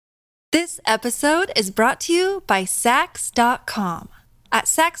This episode is brought to you by Sax.com. At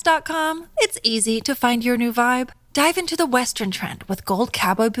Sax.com, it's easy to find your new vibe. Dive into the Western trend with gold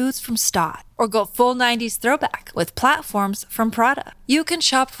cowboy boots from Stott, or go full 90s throwback with platforms from Prada. You can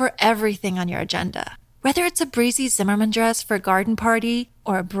shop for everything on your agenda, whether it's a breezy Zimmermann dress for a garden party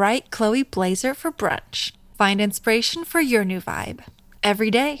or a bright Chloe blazer for brunch. Find inspiration for your new vibe every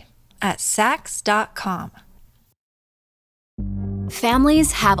day at Sax.com.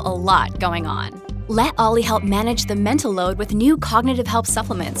 Families have a lot going on. Let Ollie help manage the mental load with new cognitive help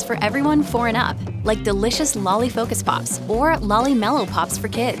supplements for everyone 4 and up, like delicious Lolly Focus Pops or Lolly Mellow Pops for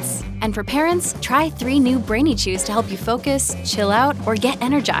kids. And for parents, try 3 new Brainy Chews to help you focus, chill out, or get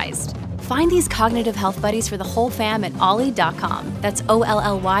energized. Find these cognitive health buddies for the whole fam at ollie.com. That's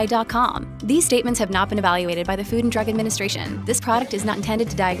OLLY.com. These statements have not been evaluated by the Food and Drug Administration. This product is not intended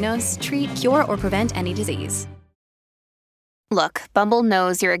to diagnose, treat, cure, or prevent any disease. Look, Bumble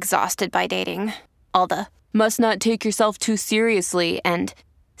knows you're exhausted by dating. All the, must not take yourself too seriously, and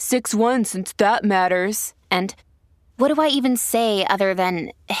 6'1" since that matters, and what do I even say other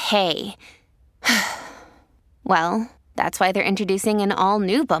than, hey? Well, that's why they're introducing an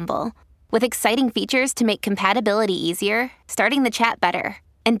all-new Bumble, with exciting features to make compatibility easier, starting the chat better,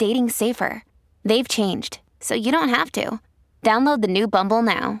 and dating safer. They've changed, so you don't have to. Download the new Bumble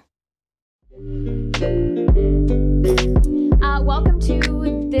now. Welcome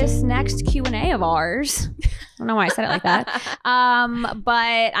to this next Q&A of ours. I don't know why I said it like that.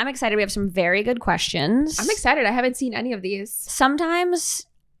 But I'm excited. We have some very good questions. I'm excited. I haven't seen any of these. Sometimes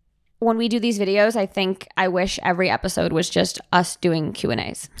when we do these videos, I wish every episode was just us doing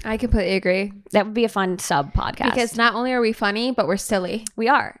Q&As. I completely agree. That would be a fun sub podcast. Because not only are we funny, but we're silly. We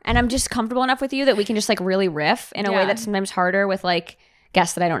are. And I'm just comfortable enough with you that we can just like really riff in a way that's sometimes harder with like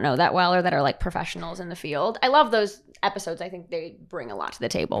guests that I don't know that well or that are like professionals in the field. I love those episodes. I think they bring a lot to the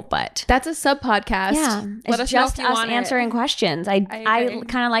table, but that's a sub podcast. Yeah, it's just us answering questions. I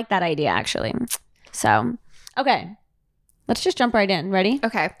kind of like that idea actually. So, okay, let's just jump right in. Ready?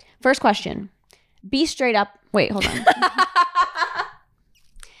 Okay. First question. Be straight up. Wait, hold on.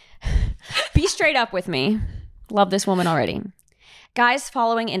 Be straight up with me. Love this woman already. Guys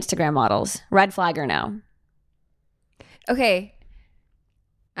following Instagram models. Red flag or no? Okay.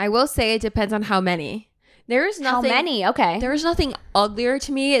 I will say it depends on how many. There is nothing. How many? Okay. There is nothing uglier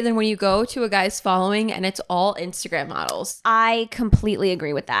to me than when you go to a guy's following and it's all Instagram models. I completely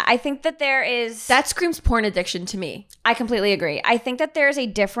agree with that. I think that there is... That screams porn addiction to me. I completely agree. I think that there's a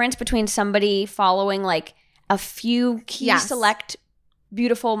difference between somebody following like a few key select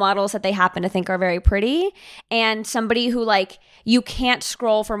beautiful models that they happen to think are very pretty and somebody who like you can't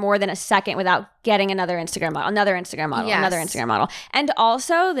scroll for more than a second without getting another Instagram model, another Instagram model. And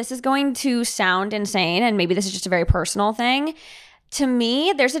also, this is going to sound insane, and maybe this is just a very personal thing. To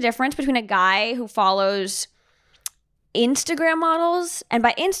me, there's a difference between a guy who follows Instagram models, and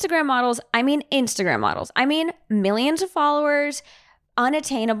by Instagram models, I mean Instagram models. I mean millions of followers,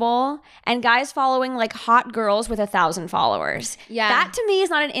 unattainable, and guys following like hot girls with 1,000 followers. Yeah, that to me is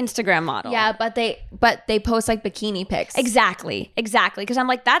not an Instagram model. Yeah, but they post like bikini pics. Exactly. Because I'm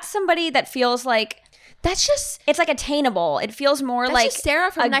like, that's somebody that feels like it's like attainable. It feels more that's like just Sarah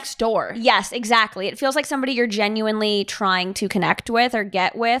from next door. Yes, exactly. It feels like somebody you're genuinely trying to connect with or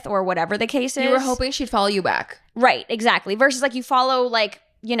get with or whatever the case is. You were hoping she'd follow you back. Right. Exactly. Versus like you follow like,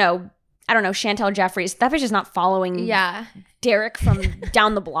 you know, I don't know, Chantel Jeffries. That bitch is not following Derek from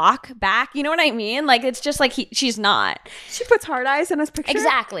down the block back. You know what I mean? Like, it's just like she's not. She puts hard eyes in his picture.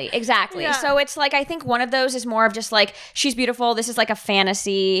 Exactly. Yeah. So it's like, I think one of those is more of just like, she's beautiful. This is like a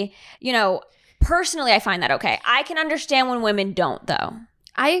fantasy. You know, personally, I find that okay. I can understand when women don't, though.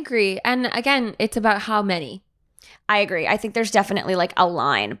 I agree. And again, it's about how many. I agree. I think there's definitely like a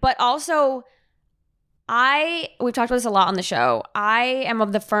line. But also... we've talked about this a lot on the show. I am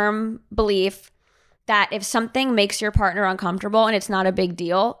of the firm belief that if something makes your partner uncomfortable and it's not a big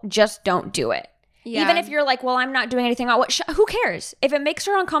deal, just don't do it. Yeah. Even if you're like, well, I'm not doing anything. Who cares? If it makes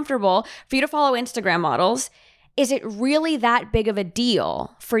her uncomfortable for you to follow Instagram models, is it really that big of a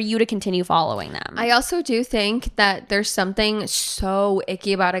deal for you to continue following them? I also do think that there's something so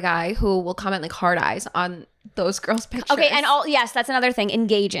icky about a guy who will comment like hard eyes on those girls' pictures. Okay, and yes, that's another thing,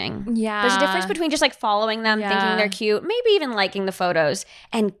 engaging. Yeah. There's a difference between just like following them, thinking they're cute, maybe even liking the photos,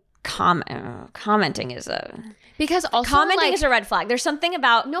 and commenting is a... Because also commenting is a red flag. There's something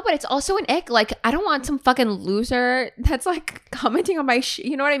about... No, but it's also an ick. Like, I don't want some fucking loser that's like commenting on my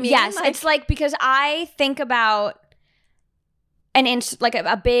you know what I mean? Yes, it's like, because I think about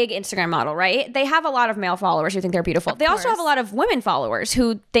a big Instagram model, right? They have a lot of male followers who think they're beautiful. They also have a lot of women followers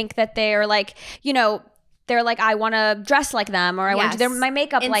who think that they're like, you know, they're like, I want to dress like them, or I want to do my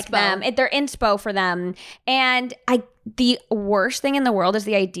makeup like them. They're inspo for them. And the worst thing in the world is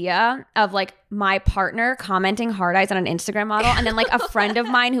the idea of like my partner commenting hard eyes on an Instagram model and then like a friend of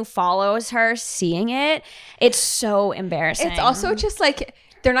mine who follows her seeing it. It's so embarrassing. It's also just like,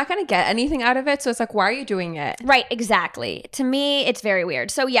 they're not going to get anything out of it. So it's like, why are you doing it? Right, exactly. To me, it's very weird.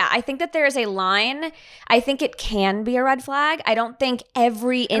 So yeah, I think that there is a line. I think it can be a red flag. I don't think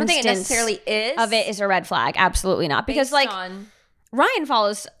every instance it necessarily is of it is a red flag. Absolutely not. Because Ryan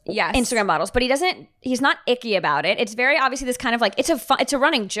follows Instagram models, but he's not icky about it. It's very obviously this kind of like, it's a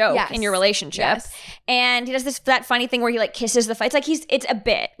running joke in your relationship. Yes. And he does that funny thing where he like kisses the it's like it's a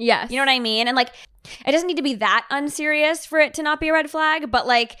bit. Yes. You know what I mean? And like, it doesn't need to be that unserious for it to not be a red flag, but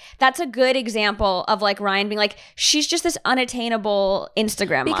like, that's a good example of like Ryan being like, she's just this unattainable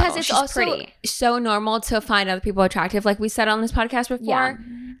Instagram model. Because it's she's also pretty. So normal to find other people attractive, like we said on this podcast before. Yeah.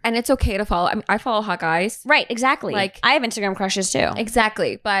 And it's okay to follow. I mean, I follow hot guys. Right, exactly. Like, I have Instagram crushes too.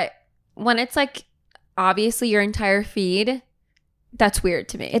 Exactly. But when it's like obviously your entire feed, that's weird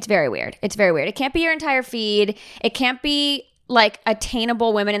to me. It's very weird. It's very weird. It can't be your entire feed. It can't be like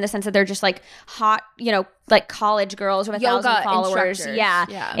attainable women in the sense that they're just like hot, you know, like college girls with 1,000 followers.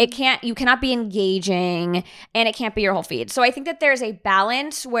 Yeah. You cannot be engaging, and it can't be your whole feed. So I think that there's a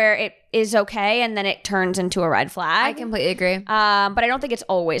balance where it is okay and then it turns into a red flag. I completely agree. But I don't think it's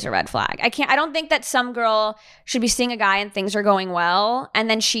always a red flag. I don't think that some girl should be seeing a guy and things are going well, and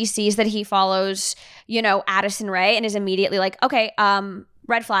then she sees that he follows, you know, Addison Rae and is immediately like, okay,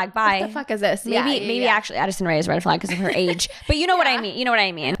 red flag, bye. What the fuck is this? Maybe actually Addison Rae is a red flag because of her age. But you know what I mean. You know what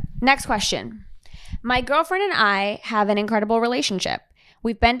I mean. Next question. My girlfriend and I have an incredible relationship.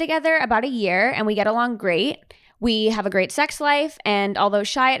 We've been together about a year and we get along great. We have a great sex life, and although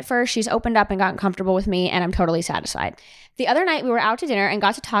shy at first, she's opened up and gotten comfortable with me, and I'm totally satisfied. The other night we were out to dinner and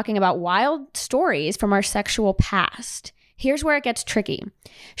got to talking about wild stories from our sexual past. Here's where it gets tricky.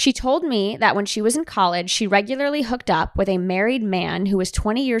 She told me that when she was in college, she regularly hooked up with a married man who was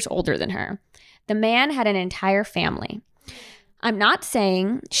 20 years older than her. The man had an entire family. I'm not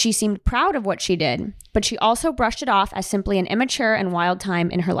saying she seemed proud of what she did, but she also brushed it off as simply an immature and wild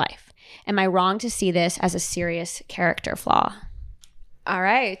time in her life. Am I wrong to see this as a serious character flaw? All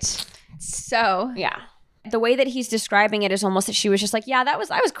right. So, yeah. The way that he's describing it is almost that she was just like, yeah, I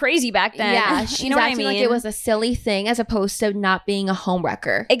was crazy back then. Yeah, she's you know what acting I mean? like it was a silly thing as opposed to not being a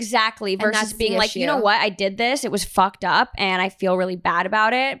homewrecker. Exactly. Versus being like, you know what? I did this. It was fucked up and I feel really bad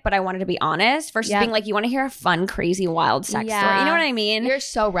about it, but I wanted to be honest. Versus being like, you want to hear a fun, crazy, wild sex story. You know what I mean? You're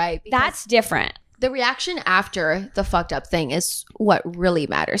so right. That's different. The reaction after the fucked up thing is what really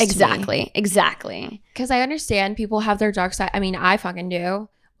matters to me. Exactly. Because I understand people have their dark side. I mean, I fucking do.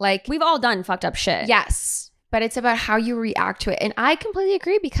 Like, we've all done fucked up shit. Yes. But it's about how you react to it. And I completely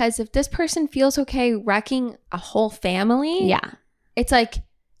agree, because if this person feels okay wrecking a whole family, it's like,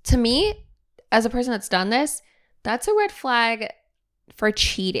 to me, as a person that's done this, that's a red flag for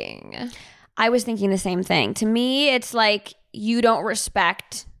cheating. I was thinking the same thing. To me, it's like you don't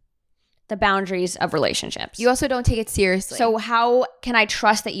respect the boundaries of relationships. You also don't take it seriously. So how can I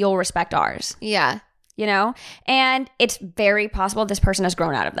trust that you'll respect ours? Yeah. You know? And it's very possible this person has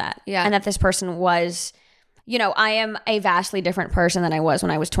grown out of that. Yeah. And that this person was... You know, I am a vastly different person than I was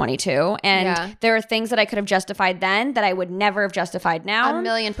when I was 22. And there are things that I could have justified then that I would never have justified now.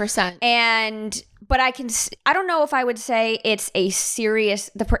 1,000,000%. But I don't know if I would say it's a serious,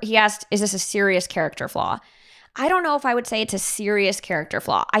 he asked, is this a serious character flaw? I don't know if I would say it's a serious character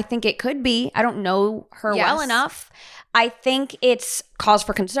flaw. I think it could be. I don't know her well enough. I think it's cause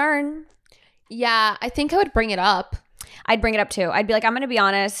for concern. Yeah, I think I would bring it up. I'd bring it up too. I'd be like, I'm going to be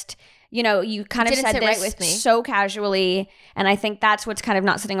honest. You know, you kind of said this right with me. So casually, and I think that's what's kind of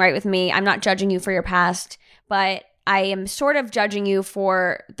not sitting right with me. I'm not judging you for your past, but I am sort of judging you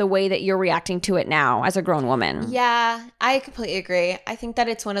for the way that you're reacting to it now as a grown woman. Yeah, I completely agree. I think that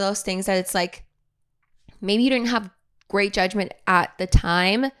it's one of those things that it's like, maybe you didn't have great judgment at the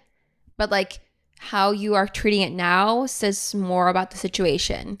time, but like how you are treating it now says more about the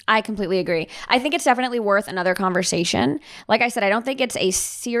situation. I completely agree. I think it's definitely worth another conversation. Like I said, I don't think it's a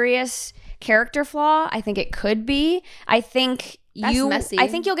serious character flaw. I think it could be. I think messy. I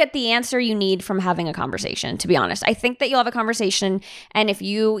think you'll get the answer you need from having a conversation, to be honest. I think that you'll have a conversation, and if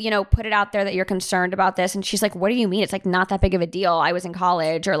you put it out there that you're concerned about this, and she's like, what do you mean? It's like not that big of a deal. I was in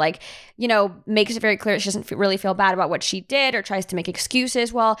college, or like, makes it very clear she doesn't really feel bad about what she did, or tries to make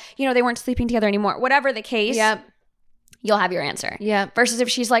excuses. Well, they weren't sleeping together anymore. Whatever the case. Yep. You'll have your answer. Yeah. Versus if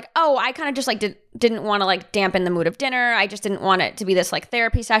she's like, oh, I kind of just like didn't want to like dampen the mood of dinner. I just didn't want it to be this like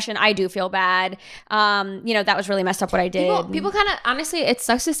therapy session. I do feel bad. That was really messed up what I did. People kind of, honestly, it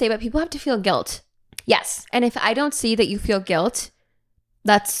sucks to say, but people have to feel guilt. Yes. And if I don't see that you feel guilt,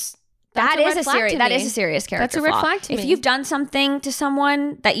 that is a serious character That's a red flaw. flag to me. If you've done something to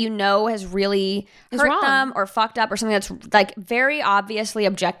someone that you know has really hurt them or fucked up or something that's like very obviously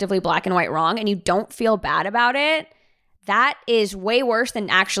objectively black and white wrong and you don't feel bad about it, that is way worse than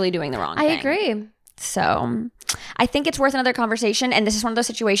actually doing the wrong thing. I agree. So I think it's worth another conversation. And this is one of those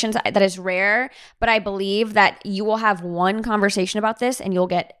situations that is rare, but I believe that you will have one conversation about this and you'll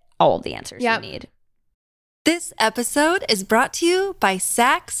get all of the answers you need. This episode is brought to you by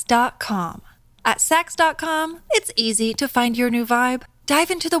Sax.com. At Sax.com, it's easy to find your new vibe.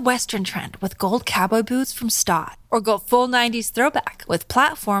 Dive into the Western trend with gold cowboy boots from Stott, or go full 90s throwback with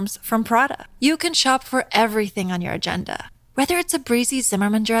platforms from Prada. You can shop for everything on your agenda, whether it's a breezy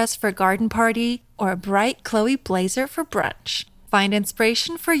Zimmermann dress for a garden party or a bright Chloe blazer for brunch. Find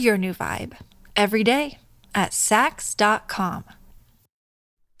inspiration for your new vibe every day at Sax.com.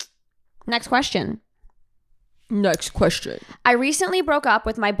 Next question. I recently broke up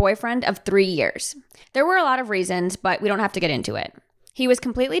with my boyfriend of 3 years. There were a lot of reasons, but we don't have to get into it. He was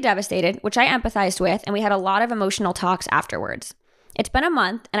completely devastated, which I empathized with, and we had a lot of emotional talks afterwards. It's been a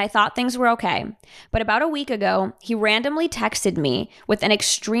month, and I thought things were okay. But about a week ago, he randomly texted me with an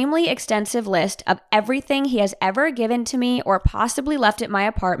extremely extensive list of everything he has ever given to me or possibly left at my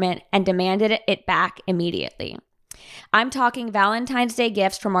apartment and demanded it back immediately. I'm talking Valentine's Day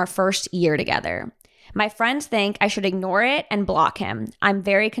gifts from our first year together. My friends think I should ignore it and block him. I'm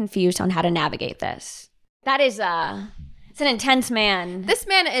very confused on how to navigate this. That is it's an intense man. This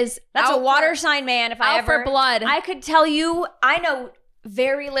man is That's a water sign man. If I out for blood. I could tell you, I know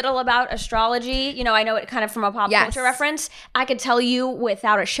very little about astrology. You know, I know it kind of from a pop culture reference. I could tell you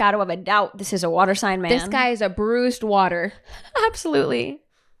without a shadow of a doubt, this is a water sign man. This guy is a bruised water. Absolutely.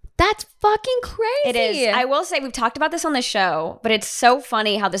 That's fucking crazy. It is. I will say, we've talked about this on the show, but it's so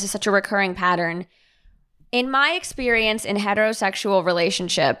funny how this is such a recurring pattern. In my experience in heterosexual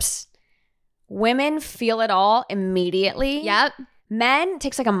relationships, women feel it all immediately. Yep. Men, it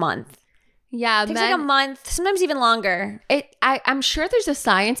takes like a month. Yeah, It takes like a month, sometimes even longer. I'm sure there's a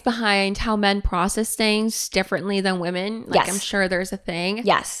science behind how men process things differently than women. Like, Yes. I'm sure there's a thing.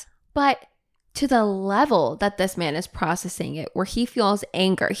 Yes. But to the level that this man is processing it, where he feels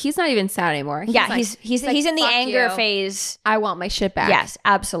anger. He's not even sad anymore. He's like, in the "Fuck anger you. phase. I want my shit back." Yes,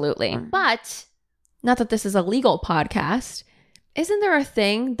 absolutely. But not that this is a legal podcast. Isn't there a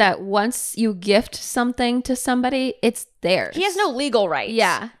thing that once you gift something to somebody, it's theirs? He has no legal rights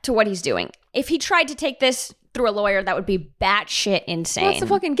to what he's doing. If he tried to take this through a lawyer, that would be batshit insane. What's the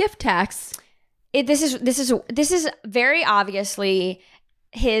fucking gift tax? This is very obviously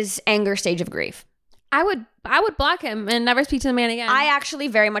his anger stage of grief. I would block him and never speak to the man again. I actually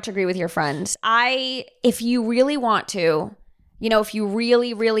very much agree with your friends. If you really want to, you know, if you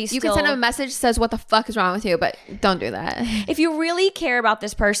really, really you can send him a message that says, "What the fuck is wrong with you?" But don't do that. If you really care about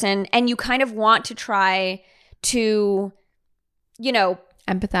this person and you kind of want to try to, you know,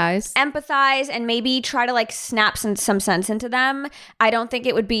 empathize and maybe try to like snap some sense into them, I don't think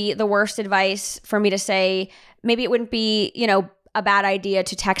it would be the worst advice for me to say. Maybe it wouldn't be, you know, a bad idea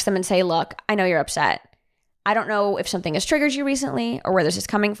to text them and say, "Look, I know you're upset. I don't know if something has triggered you recently or where this is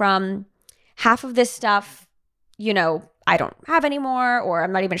coming from. Half of this stuff, you know, I don't have anymore, or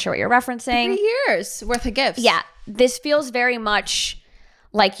I'm not even sure what you're referencing. 3 years worth of gifts. Yeah. This feels very much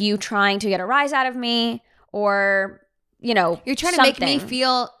like you trying to get a rise out of me, or, you know, you're trying to make me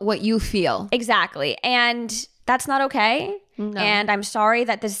feel what you feel." Exactly. And that's not okay. No. And I'm sorry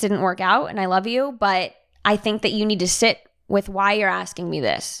that this didn't work out, and I love you, but I think that you need to sit with why you're asking me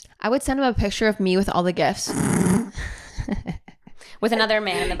this. I would send him a picture of me with all the gifts. With another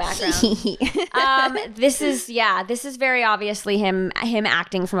man in the background. This is very obviously him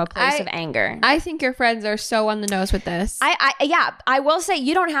acting from a place of anger. I think your friends are so on the nose with this. I will say,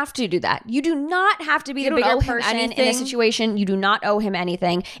 you don't have to do that. You do not have to be the bigger person in this situation. You do not owe him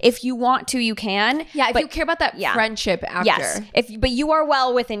anything. If you want to, you can. Yeah, if you care about that friendship after. Yes. But you are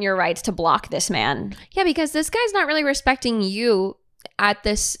well within your rights to block this man. Yeah, because this guy's not really respecting you at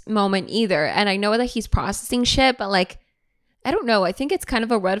this moment either. And I know that he's processing shit, but like, I don't know. I think it's kind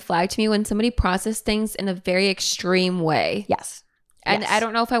of a red flag to me when somebody processes things in a very extreme way. Yes. And I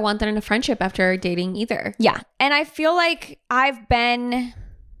don't know if I want that in a friendship after dating either. Yeah. And I feel like I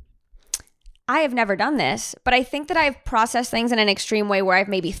have never done this, but I think that I've processed things in an extreme way where I've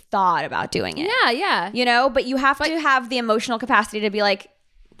maybe thought about doing it. Yeah. You know, but you have to have the emotional capacity to be like,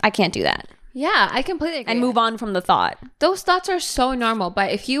 I can't do that. Yeah, I completely agree. And move on from the thought. Those thoughts are so normal,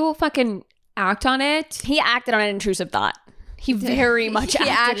 but if you fucking act on it. He acted on an intrusive thought. He very much He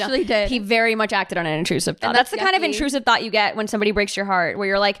actually did. He very much acted on an intrusive thought. And That's the kind of yucky. intrusive thought you get when somebody breaks your heart, where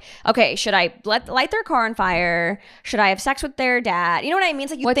you're like, okay, should I light their car on fire? Should I have sex with their dad? You know what I mean?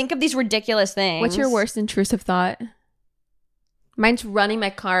 It's like you think of these ridiculous things. What's your worst intrusive thought? Mine's running my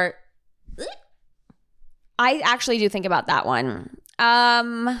car. I actually do think about that one.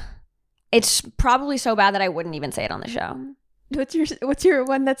 It's probably so bad that I wouldn't even say it on the show. What's your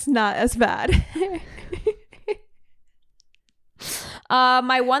one that's not as bad?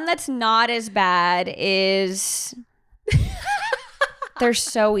 My one that's not as bad is they're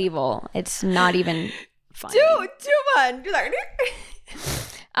so evil. It's not even funny. Do one. Do that.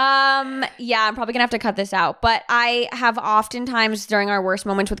 Yeah, I'm probably gonna have to cut this out. But I have oftentimes during our worst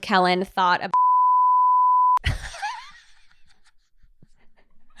moments with Kellen thought of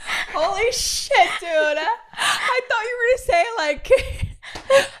Holy shit, dude. I thought you were gonna say like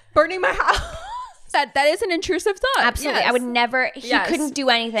burning my house. That is an intrusive thought. absolutely. Yes. I would never. He couldn't do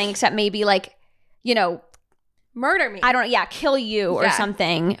anything except maybe like, murder me. I don't. Yeah, kill you or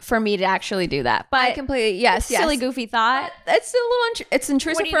something for me to actually do that. But I completely yes. silly goofy thought. It's a little. It's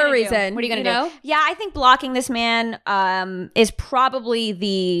intrusive for a reason. What are you gonna do? Yeah, I think blocking this man is probably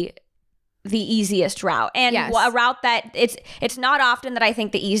the easiest route, and a route that it's not often that I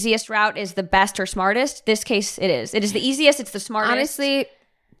think the easiest route is the best or smartest. This case, it is the easiest. It's the smartest. Honestly,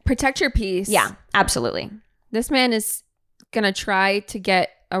 protect your peace. Yeah, absolutely. This man is gonna try to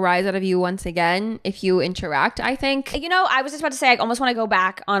get a rise out of you once again if you interact, I think. I was just about to say I almost want to go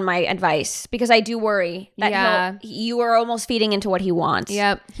back on my advice because I do worry that you are almost feeding into what he wants.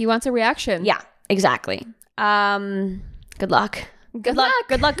 Yep. He wants a reaction. Yeah, exactly. Good luck. Good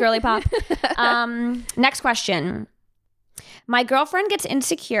luck, girly pop. Next question. My girlfriend gets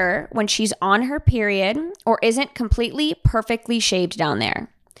insecure when she's on her period or isn't completely perfectly shaved down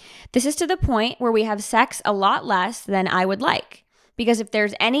there. This is to the point where we have sex a lot less than I would like. Because if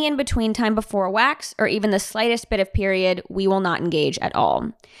there's any in between time before wax or even the slightest bit of period, we will not engage at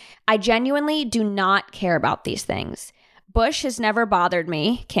all. I genuinely do not care about these things. Bush has never bothered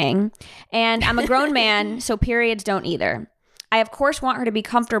me, king, and I'm a grown man, so periods don't either. I, of course, want her to be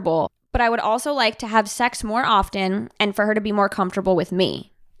comfortable, but I would also like to have sex more often and for her to be more comfortable with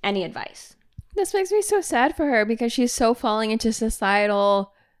me. Any advice? This makes me so sad for her because she's so falling into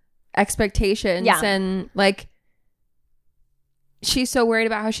societal expectations and like she's so worried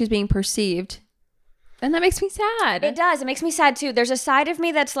about how she's being perceived. And that makes me sad. It does. It makes me sad too. There's a side of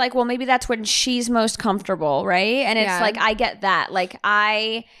me that's like, well, maybe that's when she's most comfortable, right? And it's like, I get that. Like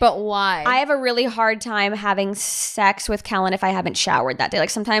But why? I have a really hard time having sex with Kellen if I haven't showered that day. Like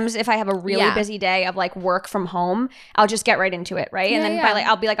sometimes if I have a really busy day of like work from home, I'll just get right into it, right? And then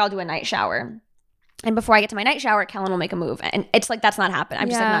I'll be like, I'll do a night shower. And before I get to my night shower, Kellen will make a move. And it's like, that's not happening. I'm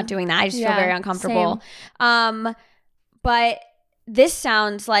just like not doing that. I just feel very uncomfortable. Same. But this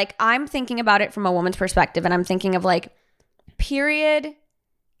sounds like I'm thinking about it from a woman's perspective, and I'm thinking of like period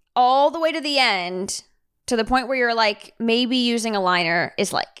all the way to the end to the point where you're like maybe using a liner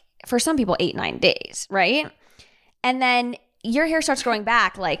is like for some people 8-9 days, right? And then your hair starts growing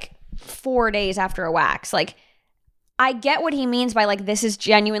back like 4 days after a wax. Like I get what he means by like this is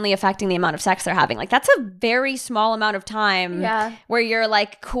genuinely affecting the amount of sex they're having. Like that's a very small amount of time where you're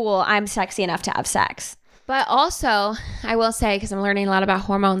like, cool, I'm sexy enough to have sex. But also, I will say, because I'm learning a lot about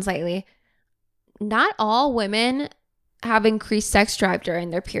hormones lately, not all women have increased sex drive during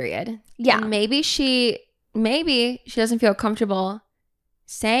their period. Yeah. And maybe she doesn't feel comfortable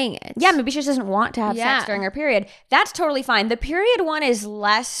saying it. Yeah, maybe she just doesn't want to have sex during her period. That's totally fine. The period one is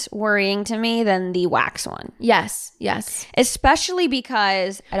less worrying to me than the wax one. Yes. Especially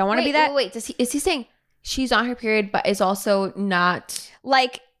because I don't want to be that. Wait. Is he saying she's on her period but is also not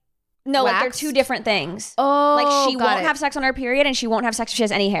like... No, waxed? like they're two different things. Oh, like she won't have sex on her period and she won't have sex if she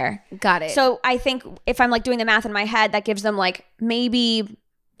has any hair. Got it. So I think if I'm like doing the math in my head, that gives them like maybe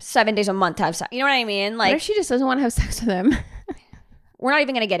 7 days a month to have sex. You know what I mean? Like what if she just doesn't want to have sex with him? We're not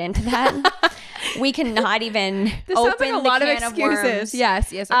even going to get into that. We cannot even open the can of worms.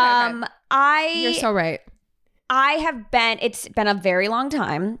 Yes. Okay. You're so right. It's been a very long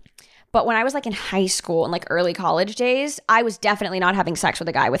time. But when I was like in high school and like early college days, I was definitely not having sex with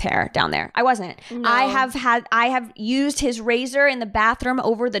a guy with hair down there. I wasn't. No. I have used his razor in the bathroom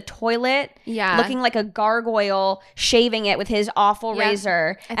over the toilet, looking like a gargoyle, shaving it with his awful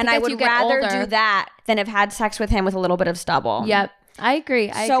razor. And I would rather do that than have had sex with him with a little bit of stubble. Yep. I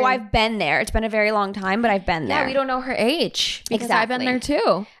agree. I've been there. It's been a very long time, but I've been there. Yeah, we don't know her age. Because exactly. I've been there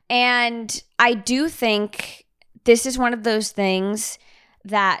too. And I do think this is one of those things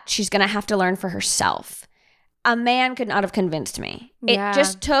that she's going to have to learn for herself. a man could not have convinced me. Yeah. It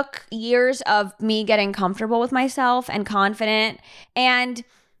just took years of me getting comfortable with myself and confident. And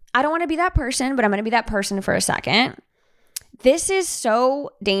I don't want to be that person, but I'm going to be that person for a second. This is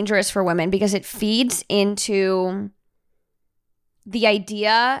so dangerous for women because it feeds into the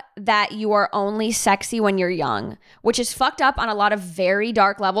idea that you are only sexy when you're young, which is fucked up on a lot of very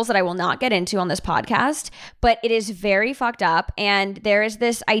dark levels that I will not get into on this podcast, but it is very fucked up. And there is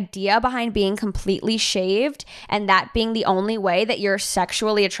this idea behind being completely shaved and that being the only way that you're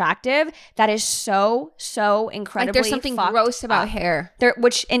sexually attractive that is so incredibly Like there's something gross about hair.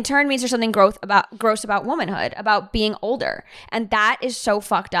 Which in turn means there's something gross about womanhood, about being older. And that is so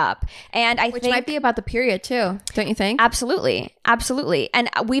fucked up. And I think might be about the period too, don't you think? Absolutely. And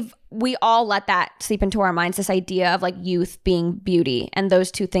we all let that sleep into our minds, this idea of like youth being beauty and those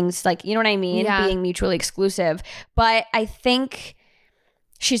two things, like, you know what I mean? Yeah. Being mutually exclusive. But I think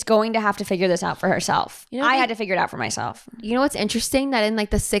she's going to have to figure this out for herself. I had to figure it out for myself. You know what's interesting? That in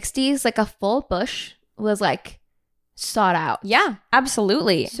like the 60s, like a full bush was like sought out. Yeah,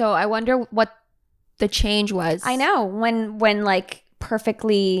 absolutely. So I wonder what the change was. I know when like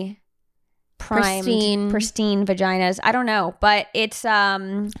perfectly primed, pristine vaginas. I don't know, but it's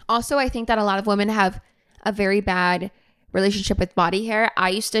also I think that a lot of women have a very bad relationship with body hair. I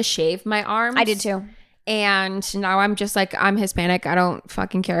used to shave my arms. I did too. And now I'm just like, I'm Hispanic. I don't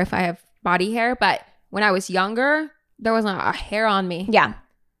fucking care if I have body hair. But when I was younger, there wasn't a hair on me. Yeah.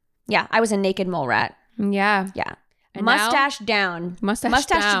 I was a naked mole rat. Yeah. And mustache down. Mustache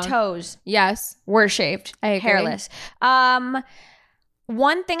down. to toes. Yes. Were shaved. I agree. Hairless.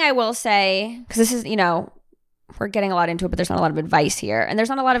 One thing I will say, because this is, we're getting a lot into it, but there's not a lot of advice here. And there's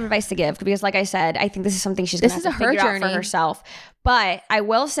not a lot of advice to give because, like I said, I think this is something she's going to have to figure out for herself. But I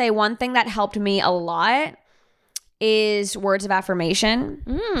will say one thing that helped me a lot is words of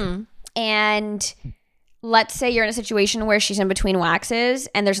affirmation. And let's say you're in a situation where she's in between waxes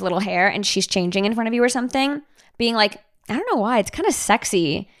and there's a little hair and she's changing in front of you or something, being like, I don't know why, it's kind of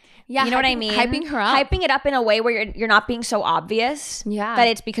sexy. Yeah, you know what I mean? Hyping her up. Hyping it up in a way where you're not being so obvious that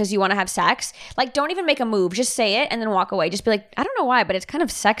it's because you want to have sex. Like, don't even make a move. Just say it and then walk away. Just be like, I don't know why, but it's kind of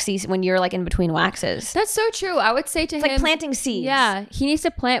sexy when you're like in between waxes. That's so true. I would say to him. It's like planting seeds. Yeah. He needs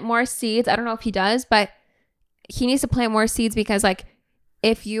to plant more seeds. I don't know if he does, but he needs to plant more seeds because like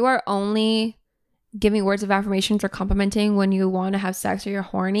if you are only giving words of affirmations or complimenting when you want to have sex or you're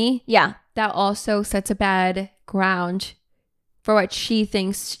horny. Yeah. That also sets a bad ground for what she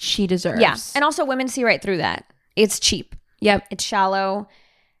thinks she deserves. Yeah. And also women see right through that. It's cheap. Yep. It's shallow.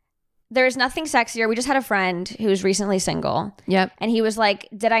 There's nothing sexier. We just had a friend who's recently single. Yep. And he was like,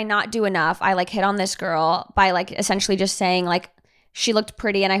 did I not do enough? I like hit on this girl by like essentially just saying like, she looked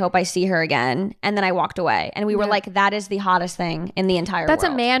pretty and I hope I see her again. And then I walked away. And we were like, that is the hottest thing in the entire world. That's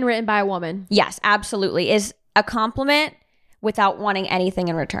a man written by a woman. Yes, absolutely. Is a compliment without wanting anything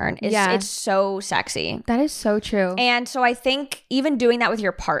in return. It's so sexy. That is so true. And so I think even doing that with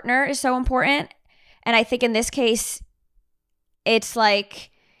your partner is so important. And I think in this case, it's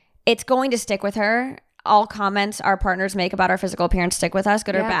like, it's going to stick with her. All comments our partners make about our physical appearance stick with us,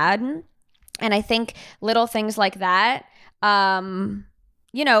 good or bad. And I think little things like that,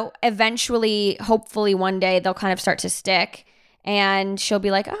 eventually, hopefully one day they'll kind of start to stick. And she'll be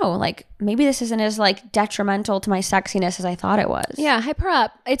like, oh, like maybe this isn't as like detrimental to my sexiness as I thought it was. Yeah, hype her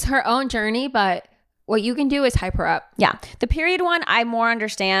up. It's her own journey, but what you can do is hype her up. Yeah. The period one, I more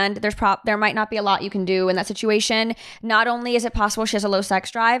understand. There might not be a lot you can do in that situation. Not only is it possible she has a low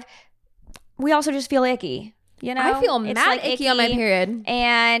sex drive, we also just feel icky. You know, I feel mad icky on my period.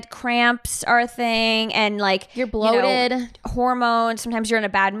 And cramps are a thing. And like you're bloated. Hormones. Sometimes you're in a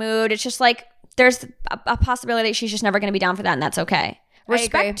bad mood. It's just like, there's a possibility that she's just never going to be down for that, and that's okay.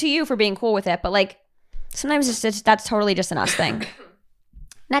 Respect to you for being cool with it, but like sometimes that's totally just an us thing.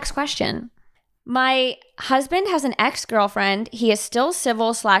 Next question. My husband has an ex-girlfriend he is still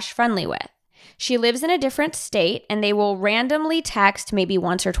civil/friendly with. She lives in a different state, and they will randomly text maybe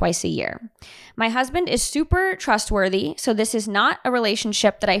once or twice a year. My husband is super trustworthy, so this is not a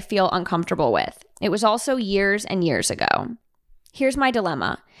relationship that I feel uncomfortable with. It was also years and years ago. Here's my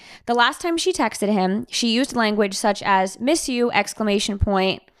dilemma. The last time she texted him, she used language such as miss you, !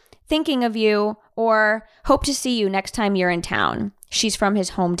 Thinking of you, or hope to see you next time you're in town. She's from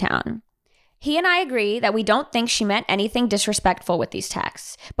his hometown. He and I agree that we don't think she meant anything disrespectful with these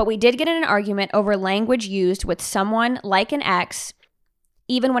texts, but we did get in an argument over language used with someone like an ex,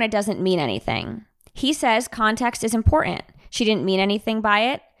 even when it doesn't mean anything. He says context is important. She didn't mean anything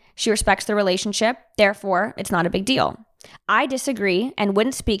by it. She respects the relationship. Therefore, it's not a big deal. I disagree and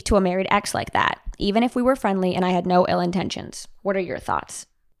wouldn't speak to a married ex like that, even if we were friendly and I had no ill intentions. What are your thoughts?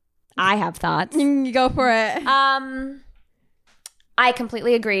 I have thoughts. You go for it. I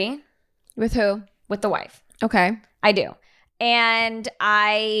completely agree With who? with the wife. Okay. I do. And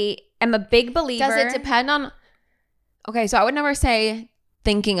I am a big believer. Does it depend on... Okay, so I would never say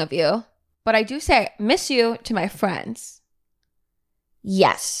thinking of you, but I do say miss you to my friends.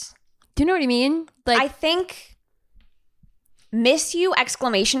 Yes. Do you know what I mean? Like, I think miss you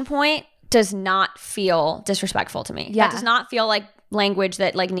exclamation point does not feel disrespectful to me. Yeah. That does not feel like language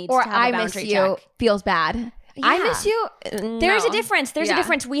that like needs or to have I a miss boundary you check. feels bad. I miss you. There's No. a difference. There's a Yeah.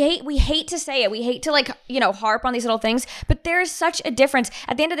 difference. We hate to say it. We hate to like, harp on these little things, but there's such a difference.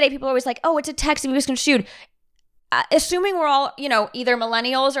 At the end of the day, people are always like, oh, it's a text and we misconstrued. Assuming we're all, either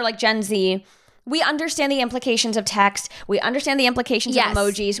millennials or like Gen Z, we understand the implications of text. We understand the implications Yes. of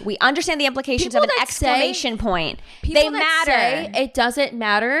emojis. We understand the implications People of an that exclamation point. People They that matter. say it doesn't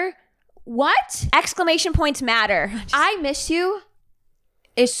matter. What? Exclamation points matter. I miss you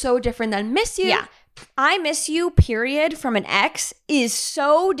is so different than miss you. Yeah. I miss you, period, from an ex is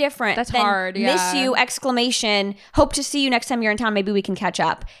so different. That's than hard, yeah. Miss you, exclamation, hope to see you next time you're in town. Maybe we can catch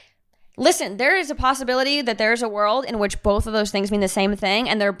up. Listen, there is a possibility that there's a world in which both of those things mean the same thing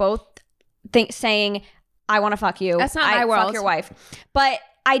and they're both saying, I want to fuck you. That's not my world. Fuck your wife. But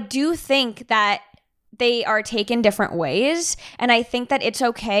I do think that they are taken different ways. And I think that it's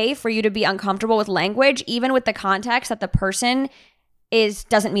okay for you to be uncomfortable with language, even with the context that the person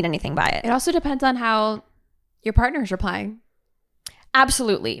doesn't mean anything by it. It also depends on how your partner's replying.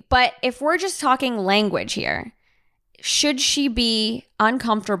 Absolutely. But if we're just talking language here, should she be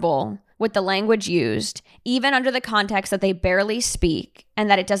uncomfortable with the language used, even under the context that they barely speak and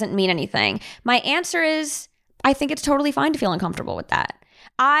that it doesn't mean anything? My answer is, I think it's totally fine to feel uncomfortable with that.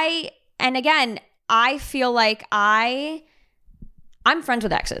 And again, I feel like I'm friends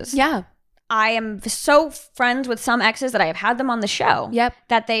with exes. Yeah. I am so friends with some exes that I have had them on the show. Yep.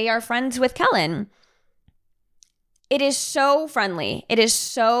 That they are friends with Kellen. It is so friendly. It is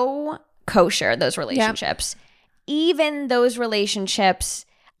so kosher, those relationships. Yep. Even those relationships,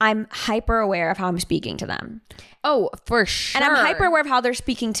 I'm hyper aware of how I'm speaking to them. Oh, for sure. And I'm hyper aware of how they're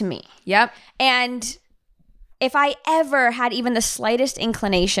speaking to me. Yep. And if I ever had even the slightest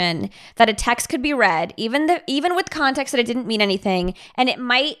inclination that a text could be read, even with context that it didn't mean anything, and it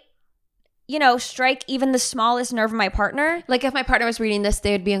might, strike even the smallest nerve of my partner. Like if my partner was reading this,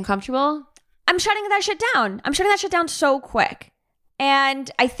 they would be uncomfortable. I'm shutting that shit down. I'm shutting that shit down so quick.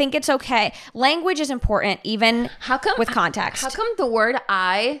 And I think it's okay. Language is important, even with context. How come the word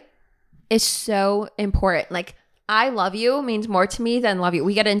I is so important? Like, I love you means more to me than love you.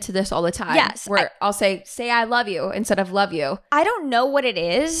 We get into this all the time. Yes. Where I'll say I love you instead of love you. I don't know what it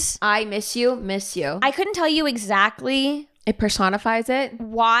is. I miss you, miss you. I couldn't tell you exactly. It personifies it.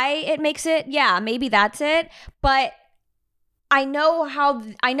 Why it makes it. Yeah, maybe that's it. But I know how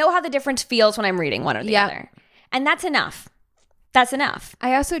the difference feels when I'm reading one or the other. And that's enough. That's enough.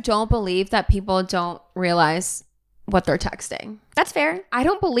 I also don't believe that people don't realize what they're texting. That's fair. I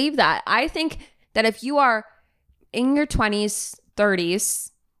don't believe that. I think that if you are in your 20s, 30s,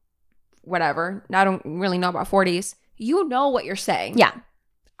 whatever, I don't really know about 40s, you know what you're saying. Yeah.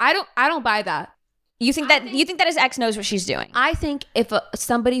 I don't buy that. You think that his ex knows what she's doing? I think if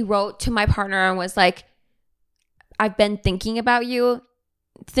somebody wrote to my partner and was like, I've been thinking about you,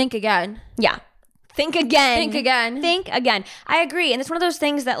 think again. Yeah. Think again. Think again. Think again. I agree. And it's one of those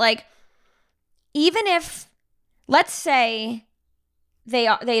things that, like, even if, let's say they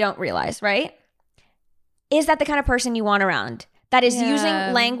don't realize, right? Is that the kind of person you want around? That is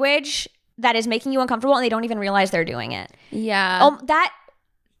using language that is making you uncomfortable and they don't even realize they're doing it. Yeah.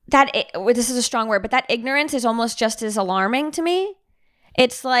 This is a strong word, but that ignorance is almost just as alarming to me.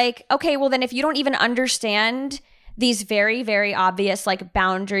 It's like, okay, well then if you don't even understand these very, very obvious like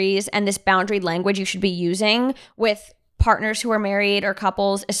boundaries and this boundary language you should be using with partners who are married or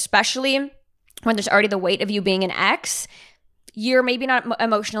couples, especially when there's already the weight of you being an ex, you're maybe not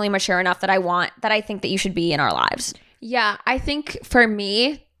emotionally mature enough that I think that you should be in our lives. Yeah, I think for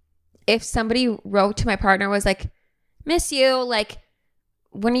me, if somebody wrote to my partner was like, miss you, like,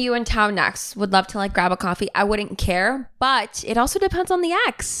 when are you in town next? Would love to like grab a coffee. I wouldn't care, but it also depends on the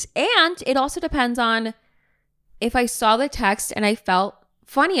ex. And it also depends on if I saw the text and I felt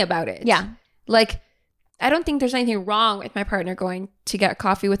funny about it. Yeah. Like, I don't think there's anything wrong with my partner going to get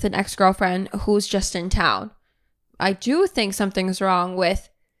coffee with an ex-girlfriend who's just in town. I do think something's wrong with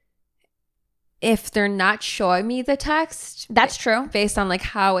if they're not showing me the text. That's true. Based on like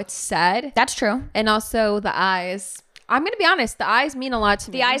how it's said. That's true. And also the eyes. I'm going to be honest. The eyes mean a lot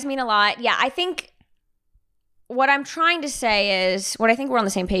to me. The eyes mean a lot. Yeah. I think what I'm trying to say is, what I think we're on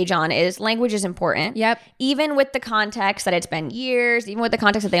the same page on is language is important. Yep. Even with the context that it's been years, even with the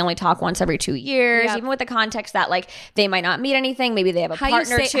context that they only talk once every 2 years, even with the context that like they might not meet anything, maybe they have a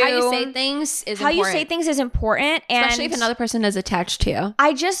partner too. How you say things is important. How you say things is important. And especially if another person is attached to you.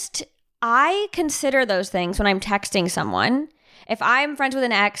 I consider those things when I'm texting someone. If I'm friends with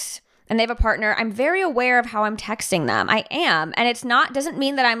an ex and they have a partner, I'm very aware of how I'm texting them. I am. And doesn't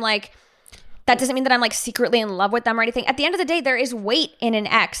mean that I'm like secretly in love with them or anything. At the end of the day, there is weight in an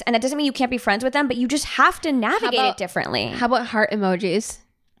ex. And that doesn't mean you can't be friends with them, but you just have to navigate it differently. How about heart emojis?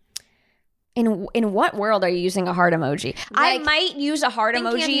 In what world are you using a heart emoji? I might use a heart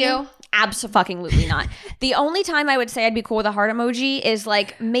emoji. Absolutely not. The only time I would say I'd be cool with a heart emoji is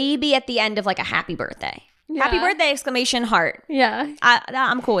like maybe at the end of like a happy birthday. Yeah. Happy birthday! ! Heart. Yeah,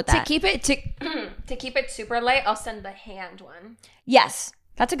 I'm cool with that. To keep it super light, I'll send the hand one. Yes,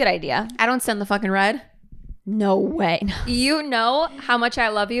 that's a good idea. I don't send the fucking red. No way. You know how much I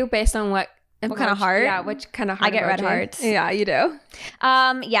love you based on what kind of heart? Yeah, which kind of heart? I get red hearts. Yeah, you do.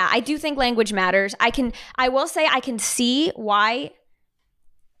 Yeah, I do think language matters. I will say I can see why.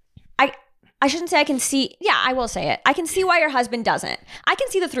 I shouldn't say I can see. Yeah, I will say it. I can see why your husband doesn't. I can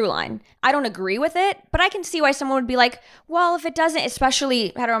see the through line. I don't agree with it, but I can see why someone would be like, well, if it doesn't,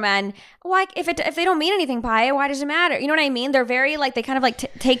 especially hetero men, why if they don't mean anything by it, why does it matter? You know what I mean? They're very like, they kind of like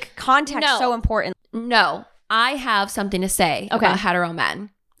take context so important. No, I have something to say about hetero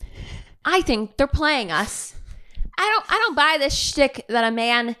men. I think they're playing us. I don't buy this shtick that a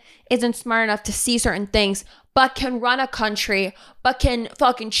man isn't smart enough to see certain things, but can run a country, but can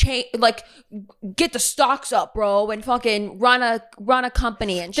fucking get the stocks up, bro, and fucking run a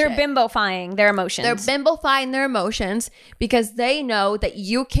company and shit. They're bimbofying their emotions. They're bimbofying their emotions because they know that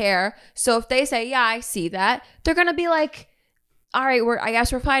you care. So if they say, yeah, I see that, they're gonna be like, all right, I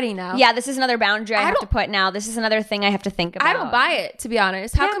guess we're fighting now. Yeah, this is another boundary I have to put now. This is another thing I have to think about. I don't buy it, to be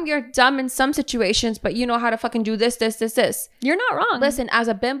honest. How come you're dumb in some situations, but you know how to fucking do this? You're not wrong. Listen, as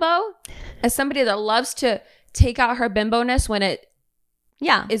a bimbo, as somebody that loves to take out her bimbo-ness when it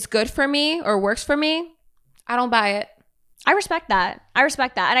is good for me or works for me, I don't buy it. I respect that.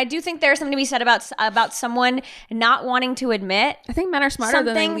 And I do think there's something to be said about someone not wanting to admit. I think men are smarter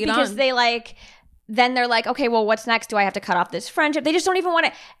than they lead on. Because then they're like, okay, well, what's next? Do I have to cut off this friendship? They just don't even want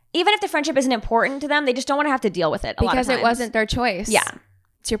to, even if the friendship isn't important to them, they just don't want to have to deal with it because it wasn't their choice. Yeah.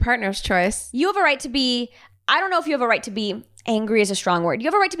 It's your partner's choice. You have a right to be, I don't know if you have a right to be, angry is a strong word. You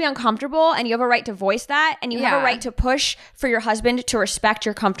have a right to be uncomfortable and you have a right to voice that and you have a right to push for your husband to respect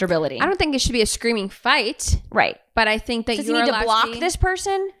your comfortability. I don't think it should be a screaming fight. Right. But I think that does he need to block this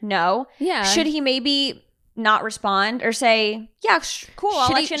person? No. Yeah. Should he maybe not respond or say, yeah, cool,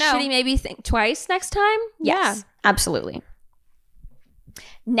 I'll let you know. Should he maybe think twice next time? Yes, yeah, absolutely.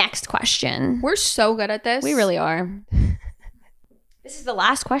 Next question. We're so good at this. We really are. This is the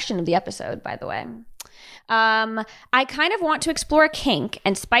last question of the episode, by the way. I kind of want to explore kink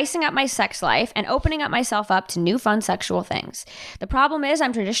and spicing up my sex life and opening up myself up to new fun sexual things. The problem is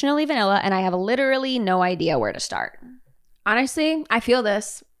I'm traditionally vanilla and I have literally no idea where to start. Honestly, I feel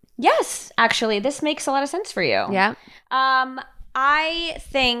this. Yes, actually, this makes a lot of sense for you. Yeah. I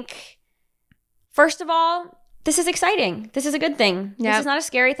think, first of all, this is exciting. This is a good thing. Yep. This is not a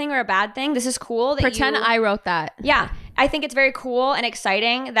scary thing or a bad thing. This is cool. Pretend I wrote that. Yeah. I think it's very cool and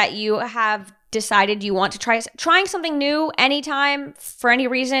exciting that you have decided you want to trying something new anytime for any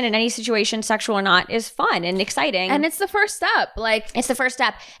reason in any situation, sexual or not, is fun and exciting. And it's the first step. It's the first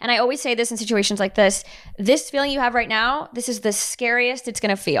step. And I always say this in situations like this feeling you have right now, this is the scariest it's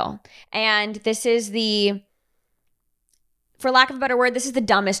going to feel. And this is for lack of a better word, this is the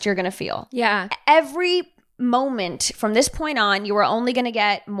dumbest you're going to feel. Yeah. Every moment from this point on, you are only going to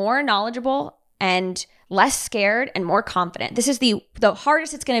get more knowledgeable and less scared and more confident. This is the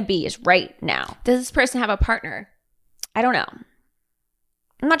hardest it's going to be is right now. Does this person have a partner? I don't know.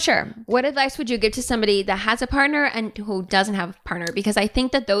 I'm not sure. What advice would you give to somebody that has a partner and who doesn't have a partner? Because I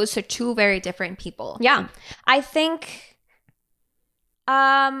think that those are two very different people. Yeah. I think,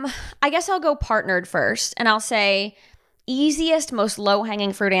 I guess I'll go partnered first and I'll say easiest, most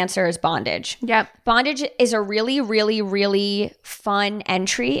low-hanging fruit answer is bondage. Yep. Bondage is a really, really, really fun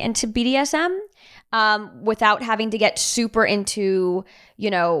entry into BDSM. Without having to get super into,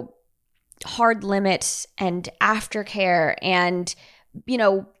 hard limits and aftercare and,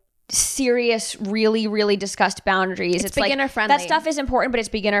 serious, really, really discussed boundaries. It's beginner friendly. That stuff is important, but it's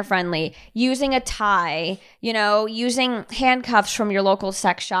beginner friendly. Using a tie, using handcuffs from your local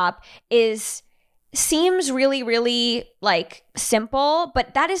sex shop seems really, really simple,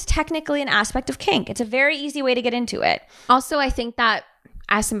 but that is technically an aspect of kink. It's a very easy way to get into it. Also, I think that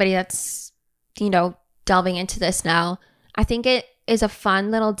as somebody that's delving into this now, I think it is a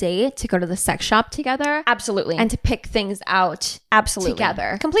fun little date to go to the sex shop together. Absolutely. And to pick things out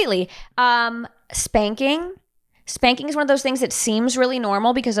together. Completely. Spanking is one of those things that seems really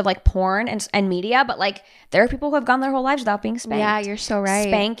normal because of like porn and media, but like there are people who have gone their whole lives without being spanked. Yeah, you're so right.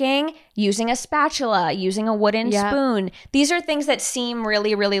 Spanking, using a spatula, using a wooden spoon. These are things that seem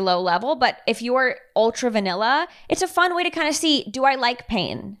really, really low level, but if you're ultra vanilla, it's a fun way to kind of see, do I like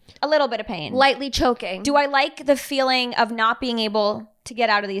pain? A little bit of pain. Lightly choking. Do I like the feeling of not being able to get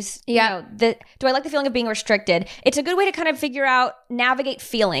out of these, do I like the feeling of being restricted? It's a good way to kind of figure out, navigate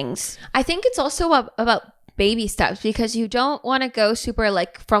feelings. I think it's also about baby steps, because you don't want to go super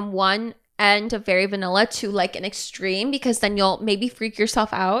like from one end of very vanilla to like an extreme, because then you'll maybe freak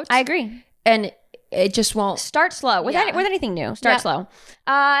yourself out. I agree. And it just won't. Start slow with anything new. Start slow.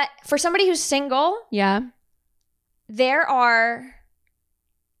 For somebody who's single, there are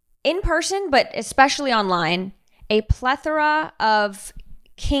in person, but especially online, a plethora of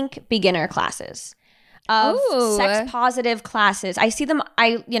kink beginner classes, of sex positive classes. I see them.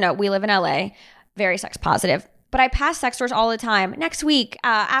 We live in LA. Very sex positive. But I pass sex stores all the time. Next week,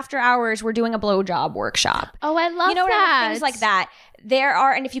 after hours, we're doing a blowjob workshop. Oh, I love that. Things like that. There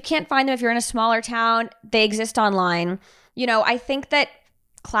are, and if you can't find them, if you're in a smaller town, they exist online. I think that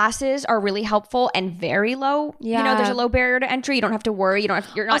classes are really helpful and very low. Yeah. There's a low barrier to entry. You don't have to worry.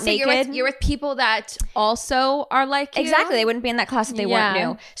 You're not naked. You're with people that also are like you. Exactly. They wouldn't be in that class if they weren't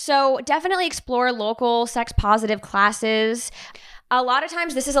new. So definitely explore local sex positive classes. A lot of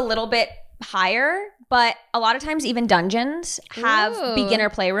times this is a little bit higher, but a lot of times even dungeons have beginner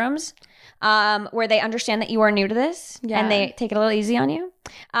playrooms where they understand that you are new to this and they take it a little easy on you.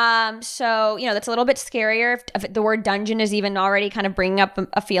 So that's a little bit scarier if the word dungeon is even already kind of bringing up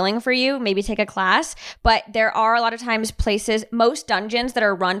a feeling for you. Maybe take a class, but there are a lot of times places, most dungeons that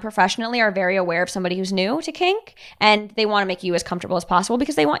are run professionally are very aware of somebody who's new to kink, and they want to make you as comfortable as possible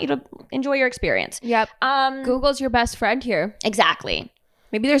because they want you to enjoy your experience. Yep. Google's your best friend here. Exactly.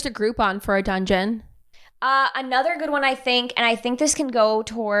 Maybe there's a Groupon for a dungeon. Another good one, I think, and I think this can go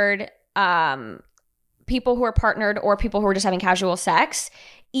toward people who are partnered or people who are just having casual sex,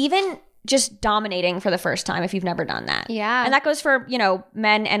 even just dominating for the first time if you've never done that. Yeah. And that goes for,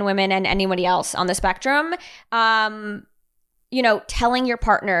 men and women and anybody else on the spectrum. Telling your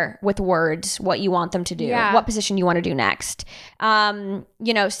partner with words what you want them to do, what position you want to do next. Riding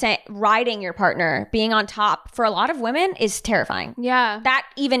your partner, being on top for a lot of women is terrifying. Yeah. That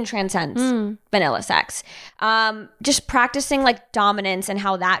even transcends vanilla sex. Just practicing like dominance and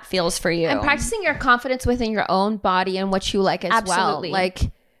how that feels for you. And practicing your confidence within your own body and what you like as well. Like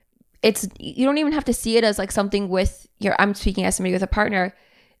you don't even have to see it as like something with I'm speaking as somebody with a partner.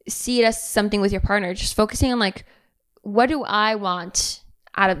 See it as something with your partner. Just focusing on like, what do I want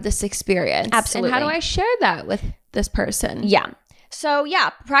out of this experience? Absolutely. And how do I share that with this person? Yeah. So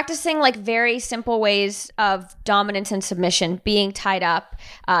practicing like very simple ways of dominance and submission, being tied up,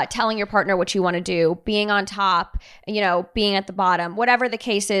 telling your partner what you want to do, being on top, being at the bottom, whatever the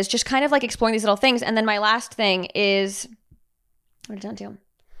case is, just kind of like exploring these little things. And then my last thing is, what did I do?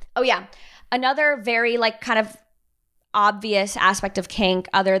 Oh yeah. Another very like kind of obvious aspect of kink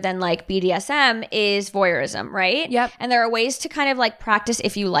other than like BDSM is voyeurism, right? Yep. And there are ways to kind of like practice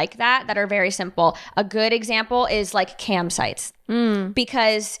if you like that are very simple. A good example is like cam sites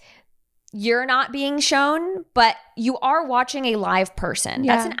because you're not being shown, but you are watching a live person.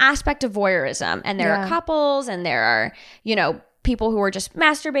 That's an aspect of voyeurism. And there are couples and there are, people who are just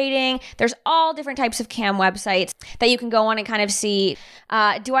masturbating. There's all different types of cam websites that you can go on and kind of see,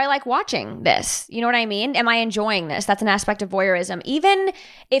 do I like watching this? You know what I mean? Am I enjoying this? That's an aspect of voyeurism. Even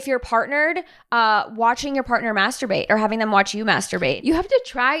if you're partnered, watching your partner masturbate or having them watch you masturbate. You have to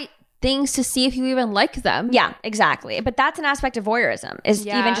try things to see if you even like them. Yeah, exactly. But that's an aspect of voyeurism, is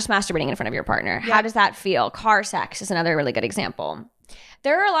even just masturbating in front of your partner. How does that feel? Car sex is another really good example.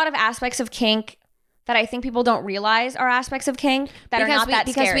 There are a lot of aspects of kink that I think people don't realize are aspects of kink that are not that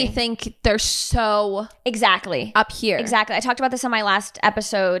scary. Because we think they're so exactly up here. Exactly. I talked about this on my last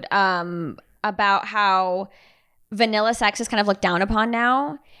episode about how vanilla sex is kind of looked down upon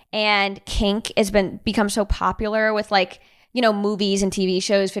now, and kink has become so popular with like, movies and TV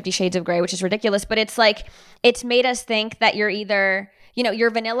shows, 50 Shades of Grey, which is ridiculous, but it's like it's made us think that you're either,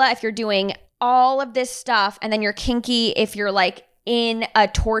 you're vanilla if you're doing all of this stuff, and then you're kinky if you're like in a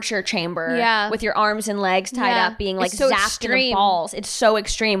torture chamber with your arms and legs tied up, being like so zapped extreme. in the balls. It's so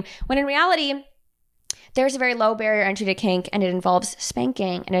extreme. When in reality, there's a very low barrier entry to kink, and it involves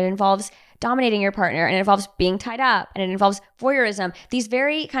spanking, and it involves dominating your partner, and it involves being tied up, and it involves voyeurism. These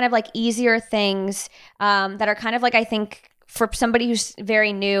very kind of like easier things that are kind of like, I think, for somebody who's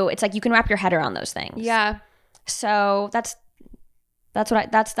very new, it's like you can wrap your head around those things. Yeah. So that's that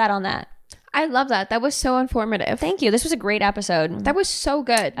on that. I love that. That was so informative. Thank you. This was a great episode. That was so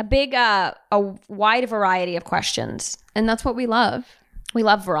good. A big, a wide variety of questions. And that's what we love. We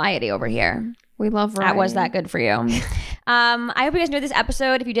love variety over here. We love variety. That was that good for you. I hope you guys enjoyed this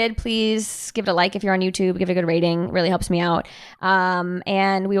episode. If you did, please give it a like. If you're on YouTube, give it a good rating. It really helps me out.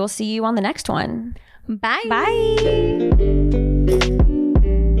 And we will see you on the next one. Bye. Bye.